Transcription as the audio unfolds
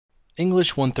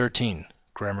English 113,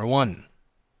 Grammar 1,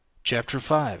 Chapter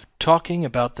 5, Talking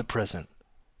about the Present,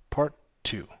 Part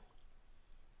 2.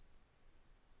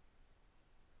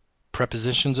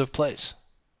 Prepositions of place.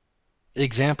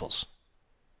 Examples.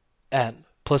 At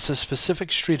plus a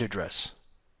specific street address.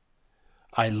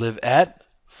 I live at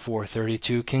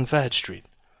 432 King Fahd Street.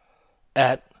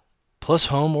 At plus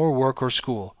home or work or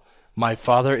school. My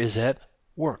father is at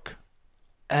work.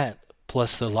 At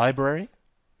plus the library,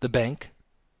 the bank,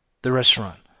 the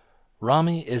restaurant.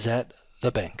 Rami is at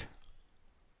the bank.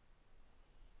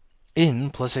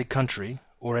 In plus a country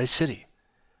or a city.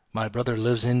 My brother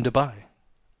lives in Dubai.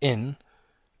 In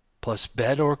plus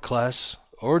bed or class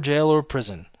or jail or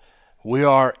prison. We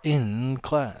are in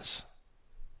class.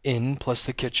 In plus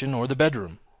the kitchen or the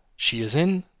bedroom. She is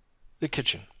in the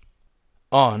kitchen.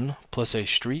 On plus a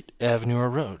street, avenue,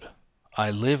 or road. I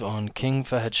live on King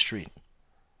Fahd Street.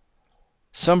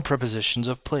 Some prepositions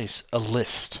of place. A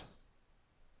list.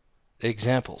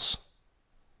 Examples.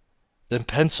 The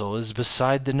pencil is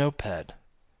beside the notepad.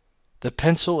 The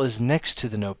pencil is next to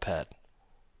the notepad.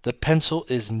 The pencil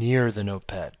is near the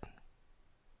notepad.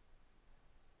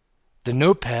 The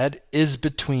notepad is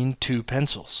between two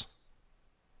pencils.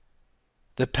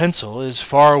 The pencil is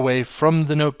far away from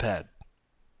the notepad.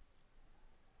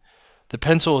 The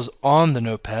pencil is on the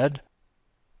notepad.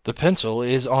 The pencil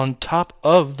is on top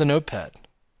of the notepad.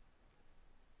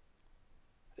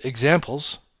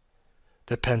 Examples.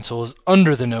 The pencil is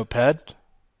under the notepad.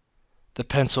 The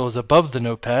pencil is above the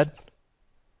notepad.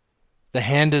 The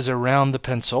hand is around the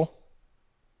pencil.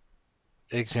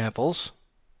 Examples.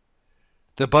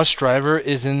 The bus driver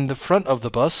is in the front of the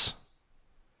bus.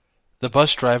 The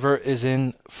bus driver is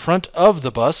in front of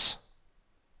the bus.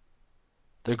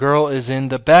 The girl is in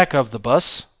the back of the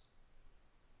bus.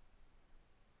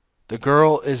 The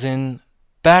girl is in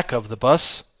back of the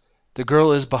bus. The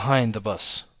girl is behind the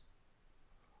bus.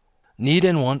 Need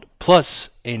and want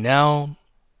plus a noun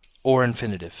or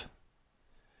infinitive.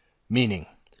 Meaning,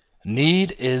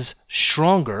 need is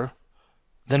stronger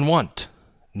than want.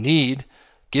 Need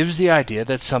gives the idea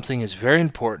that something is very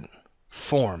important.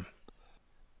 Form.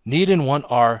 Need and want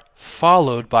are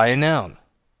followed by a noun.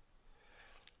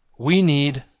 We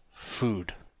need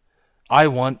food. I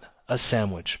want a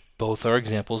sandwich. Both are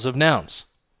examples of nouns.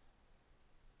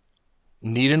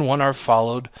 Need and want are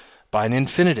followed by an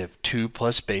infinitive, to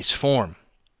plus base form.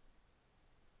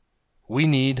 We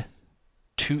need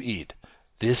to eat.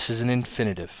 This is an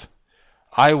infinitive.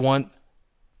 I want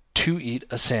to eat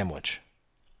a sandwich.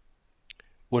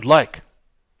 Would like.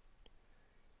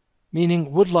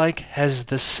 Meaning would like has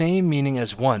the same meaning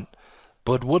as want,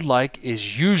 but would like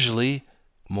is usually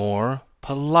more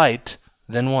polite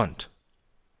than want.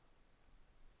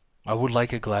 I would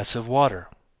like a glass of water.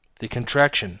 The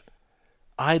contraction.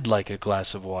 I'd like a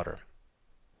glass of water.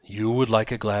 You would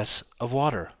like a glass of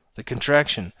water. The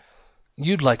contraction.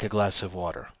 You'd like a glass of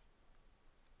water.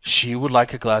 She would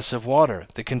like a glass of water.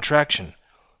 The contraction.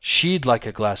 She'd like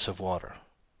a glass of water.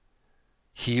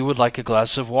 He would like a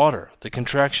glass of water. The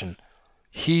contraction.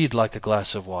 He'd like a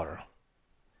glass of water.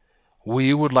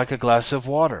 We would like a glass of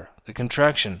water. The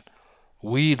contraction.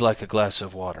 We'd like a glass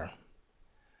of water.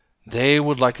 They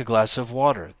would like a glass of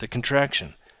water. The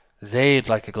contraction. They'd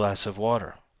like a glass of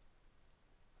water.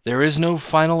 There is no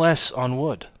final S on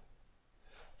would.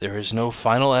 There is no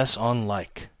final S on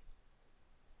like.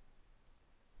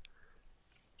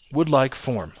 Would like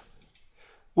form.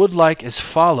 Would like is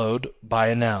followed by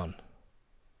a noun.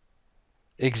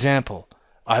 Example.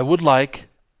 I would like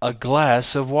a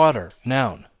glass of water.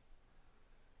 Noun.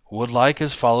 Would like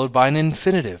is followed by an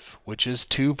infinitive, which is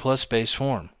to plus base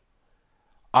form.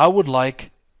 I would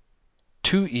like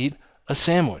to eat a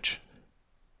sandwich.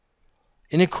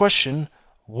 In a question,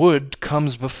 would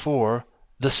comes before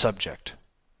the subject.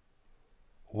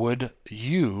 Would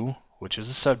you, which is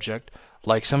a subject,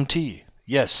 like some tea?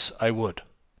 Yes, I would.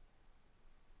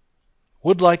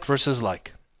 Would like versus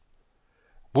like.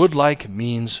 Would like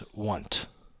means want.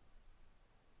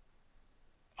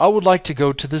 I would like to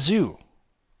go to the zoo.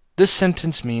 This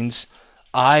sentence means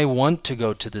I want to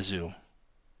go to the zoo.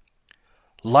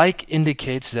 Like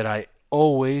indicates that I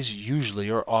always, usually,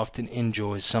 or often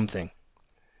enjoy something.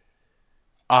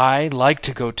 I like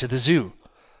to go to the zoo.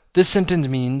 This sentence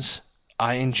means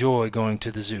I enjoy going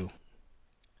to the zoo.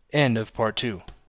 End of part 2.